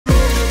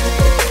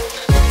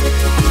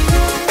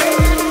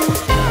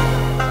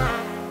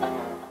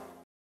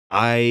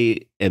I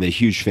am a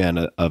huge fan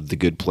of The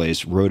Good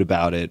Place, wrote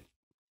about it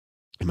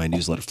in my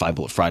newsletter, 5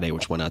 Bullet Friday,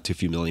 which went out to a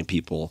few million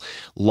people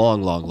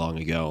long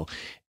ago.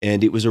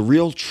 And it was a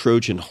real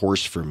Trojan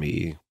horse for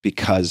me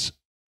because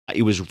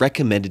it was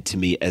recommended to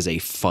me as a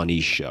funny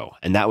show.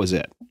 And that was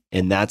it.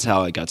 And that's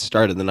how I got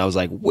started. Then I was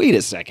like, wait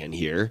a second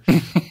here.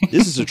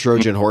 This is a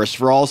Trojan horse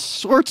for all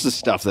sorts of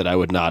stuff that I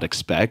would not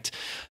expect.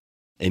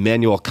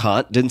 Immanuel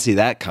Kant, didn't see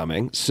that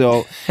coming.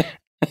 So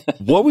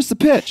what was the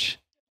pitch?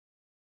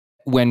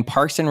 When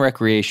Parks and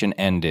Recreation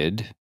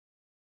ended,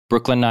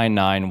 Brooklyn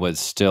Nine-Nine was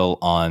still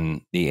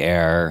on the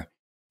air,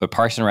 but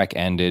Parks and Rec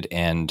ended,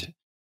 and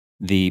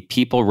the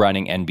people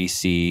running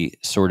NBC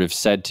sort of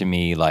said to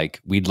me,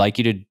 like, we'd like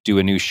you to do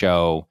a new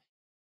show,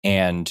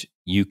 and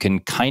you can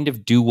kind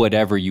of do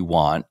whatever you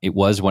want. It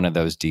was one of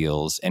those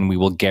deals, and we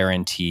will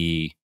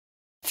guarantee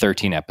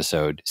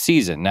 13-episode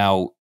season.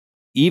 Now,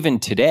 even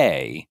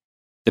today,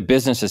 the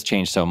business has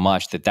changed so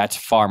much that that's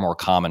far more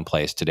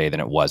commonplace today than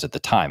it was at the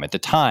time. At the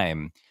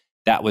time,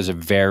 that was a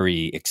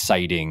very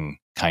exciting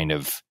kind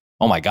of,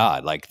 oh my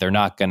God, like they're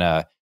not going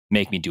to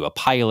make me do a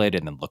pilot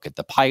and then look at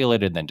the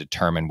pilot and then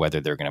determine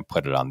whether they're going to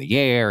put it on the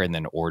air and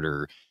then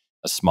order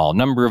a small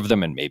number of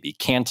them and maybe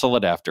cancel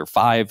it after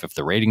 5 if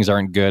the ratings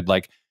aren't good.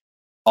 Like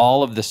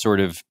all of the sort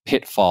of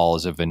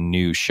pitfalls of a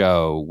new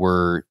show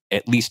were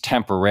at least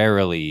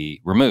temporarily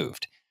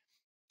removed.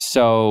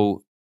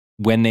 So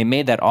when they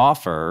made that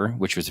offer,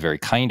 which was very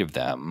kind of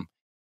them,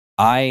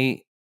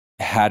 I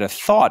had a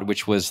thought,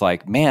 which was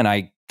like, man,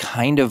 I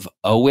kind of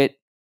owe it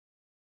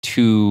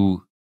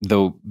to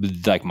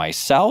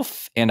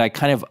myself, and I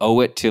kind of owe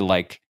it to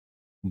like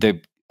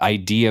the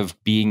idea of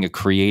being a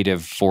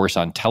creative force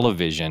on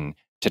television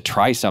to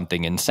try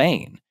something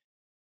insane.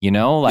 You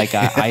know, like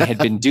I had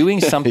been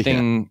doing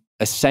something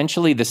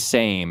essentially the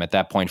same at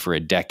that point for a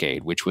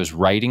decade, which was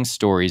writing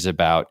stories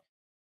about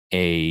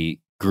a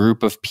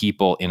group of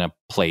people in a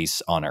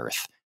place on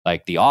Earth.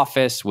 Like The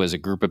Office was a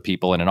group of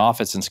people in an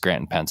office in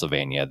Scranton,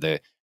 Pennsylvania. The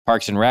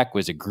Parks and Rec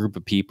was a group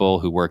of people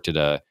who worked at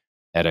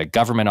a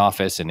government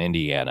office in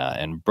Indiana.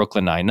 And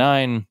Brooklyn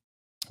Nine-Nine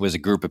was a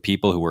group of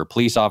people who were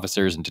police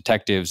officers and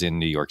detectives in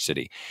New York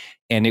City.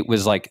 And it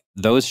was like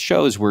those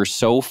shows were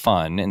so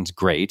fun and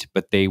great,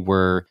 but they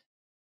were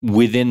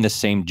within the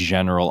same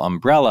general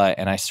umbrella.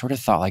 And I sort of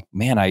thought like,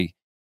 man,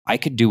 I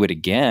could do it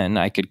again.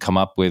 I could come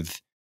up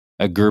with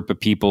a group of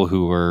people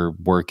who were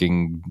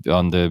working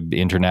on the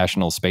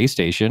International Space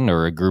Station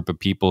or a group of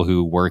people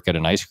who work at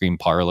an ice cream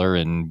parlor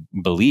in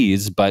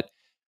Belize. But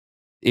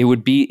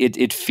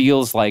it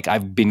feels like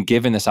I've been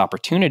given this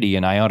opportunity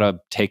and I ought to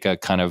take a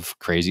kind of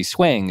crazy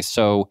swing.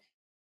 So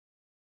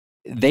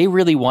they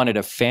really wanted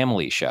a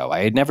family show.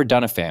 I had never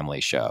done a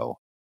family show.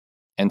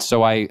 And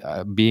so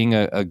I, being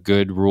a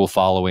good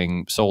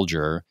rule-following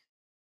soldier,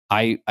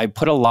 I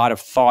put a lot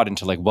of thought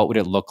into like, what would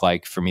it look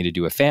like for me to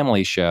do a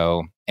family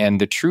show? And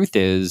the truth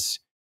is,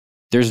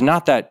 there's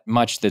not that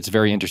much that's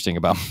very interesting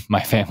about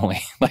my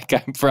family. Like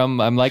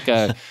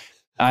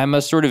I'm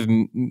a sort of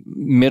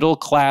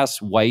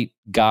middle-class white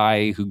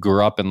guy who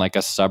grew up in like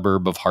a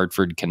suburb of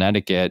Hartford,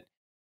 Connecticut.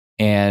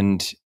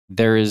 And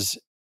there's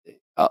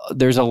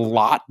a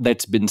lot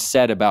that's been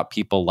said about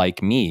people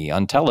like me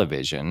on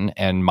television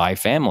and my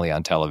family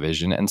on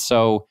television. And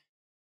so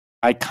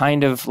I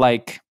kind of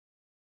like,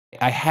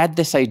 I had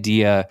this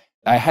idea,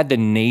 I had the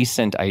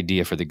nascent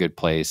idea for The Good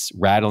Place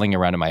rattling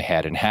around in my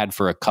head and had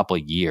for a couple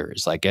of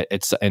years. Like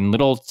it's in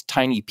little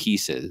tiny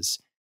pieces.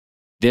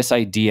 This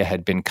idea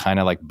had been kind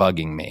of like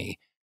bugging me.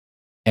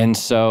 And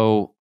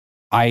so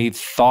I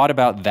thought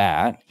about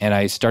that and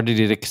I started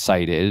to get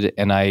excited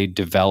and I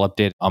developed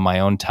it on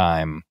my own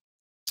time.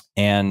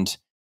 And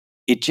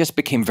it just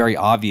became very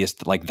obvious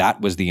that like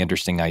that was the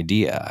interesting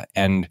idea.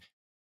 And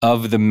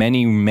of the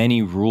many,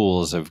 many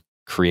rules of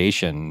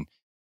creation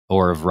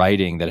or of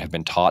writing that have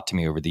been taught to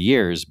me over the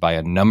years by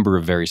a number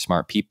of very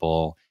smart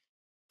people,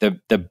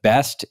 the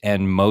best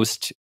and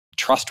most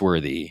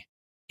trustworthy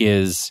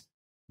is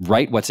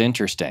write what's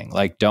interesting.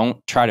 Like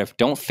don't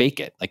fake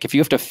it. Like if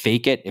you have to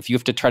fake it, if you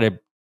have to try to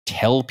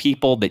tell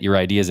people that your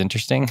idea is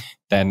interesting,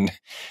 then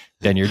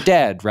you're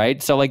dead, right?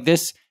 So like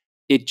this,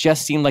 it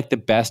just seemed like the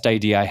best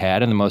idea I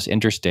had and the most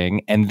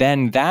interesting. And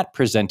then that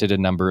presented a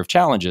number of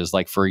challenges.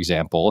 Like, for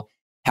example,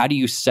 how do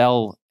you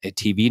sell a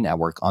TV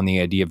network on the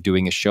idea of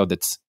doing a show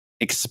that's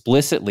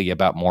explicitly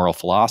about moral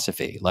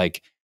philosophy?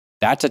 Like,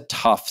 that's a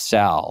tough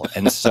sell.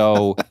 And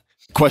so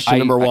question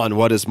number one,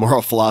 what is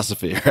moral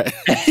philosophy? Right?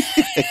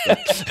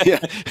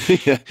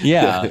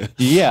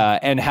 Yeah.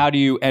 And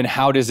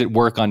how does it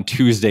work on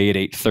Tuesday at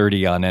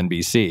 8:30 on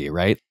NBC,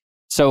 right?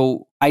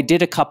 So I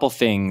did a couple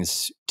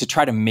things to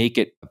try to make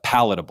it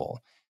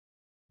palatable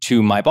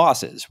to my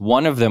bosses.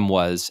 One of them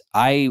was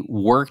I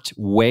worked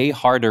way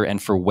harder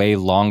and for way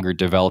longer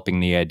developing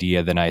the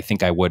idea than I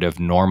think I would have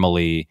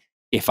normally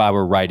if I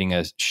were writing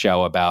a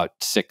show about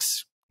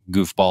 6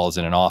 goofballs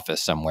in an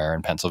office somewhere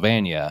in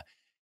Pennsylvania.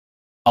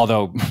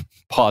 Although,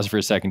 pause for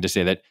a second to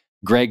say that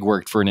Greg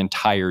worked for an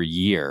entire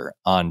year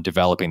on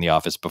developing The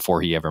Office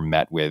before he ever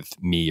met with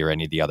me or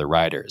any of the other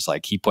writers.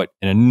 Like he put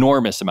an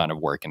enormous amount of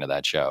work into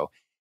that show.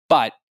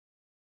 But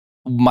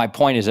my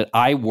point is that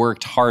I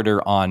worked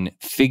harder on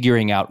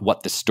figuring out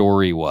what the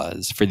story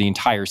was for the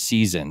entire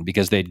season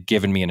because they'd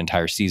given me an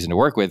entire season to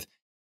work with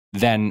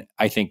than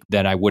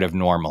I would have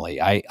normally.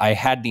 I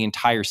had the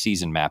entire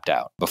season mapped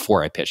out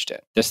before I pitched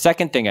it. The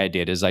second thing I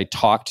did is I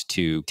talked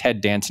to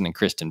Ted Danson and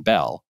Kristen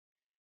Bell,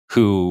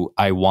 who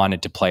I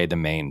wanted to play the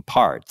main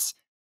parts,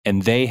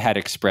 and they had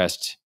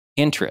expressed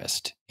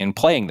interest in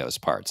playing those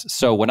parts.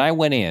 So when I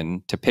went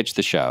in to pitch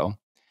the show,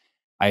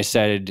 I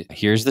said,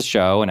 here's the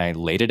show, and I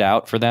laid it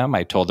out for them.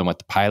 I told them what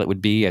the pilot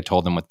would be. I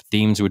told them what the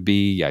themes would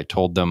be. I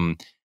told them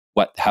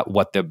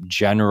what the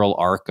general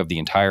arc of the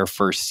entire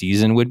first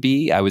season would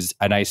be.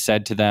 I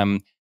said to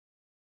them,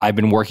 I've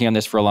been working on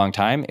this for a long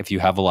time. If you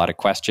have a lot of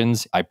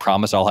questions, I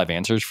promise I'll have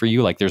answers for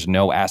you. Like, there's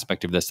no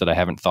aspect of this that I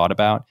haven't thought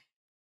about.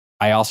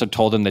 I also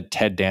told them that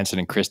Ted Danson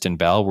and Kristen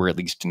Bell were, at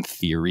least in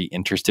theory,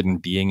 interested in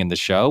being in the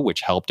show,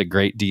 which helped a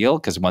great deal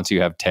because once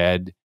you have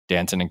Ted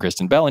Danson and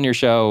Kristen Bell in your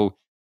show,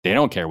 they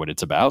don't care what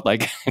it's about.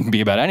 Like, it can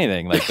be about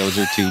anything. Like, those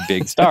are two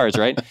big stars,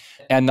 right?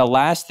 And the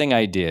last thing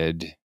I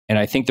did, and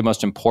I think the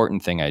most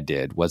important thing I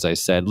did, was I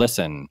said,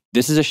 listen,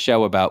 this is a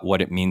show about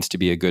what it means to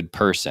be a good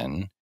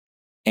person.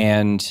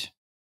 And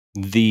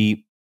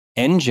the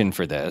engine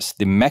for this,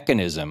 the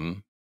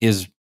mechanism,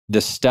 is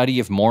the study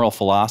of moral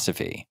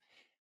philosophy.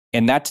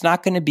 And that's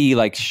not going to be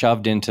like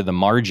shoved into the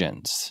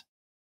margins.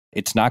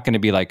 It's not going to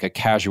be like a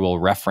casual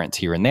reference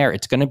here and there.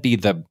 It's going to be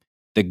the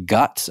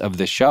guts of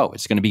the show.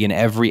 It's going to be in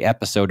every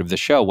episode of the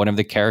show. One of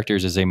the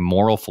characters is a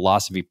moral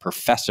philosophy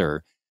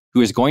professor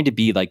who is going to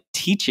be like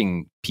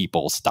teaching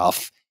people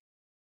stuff.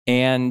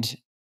 And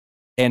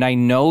I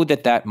know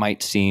that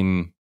might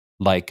seem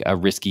like a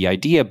risky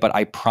idea, but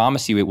I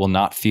promise you it will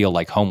not feel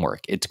like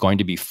homework. It's going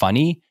to be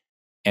funny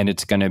and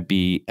it's going to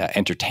be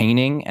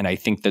entertaining. And I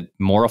think that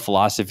moral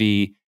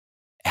philosophy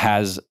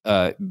has,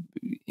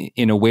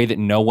 in a way that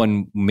no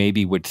one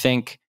maybe would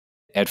think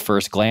at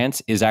first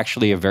glance, is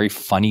actually a very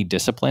funny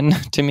discipline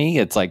to me.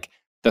 It's like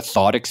the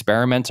thought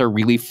experiments are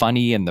really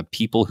funny and the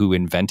people who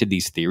invented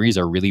these theories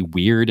are really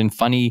weird and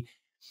funny.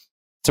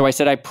 So I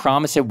said, I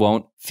promise it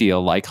won't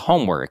feel like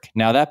homework.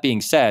 Now, that being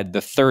said,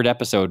 the third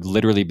episode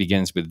literally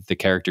begins with the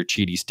character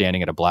Chidi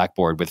standing at a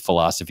blackboard with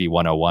Philosophy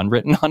 101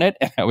 written on it.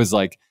 And I was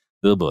like,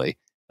 oh boy,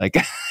 like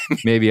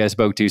maybe I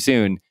spoke too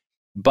soon.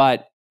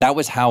 But that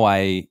was how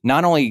I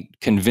not only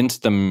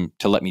convinced them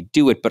to let me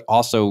do it, but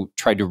also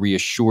tried to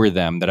reassure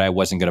them that I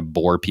wasn't going to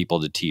bore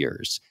people to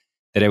tears.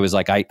 That it was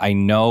like, I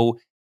know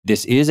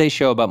this is a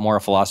show about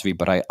moral philosophy,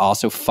 but I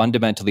also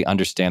fundamentally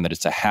understand that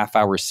it's a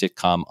half-hour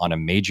sitcom on a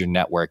major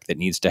network that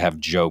needs to have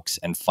jokes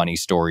and funny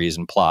stories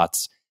and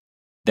plots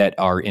that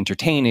are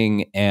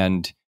entertaining.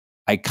 And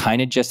I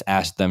kind of just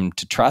asked them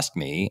to trust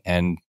me,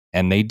 and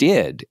they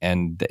did.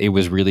 And it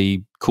was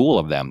really cool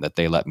of them that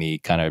they let me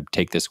kind of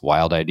take this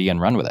wild idea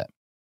and run with it.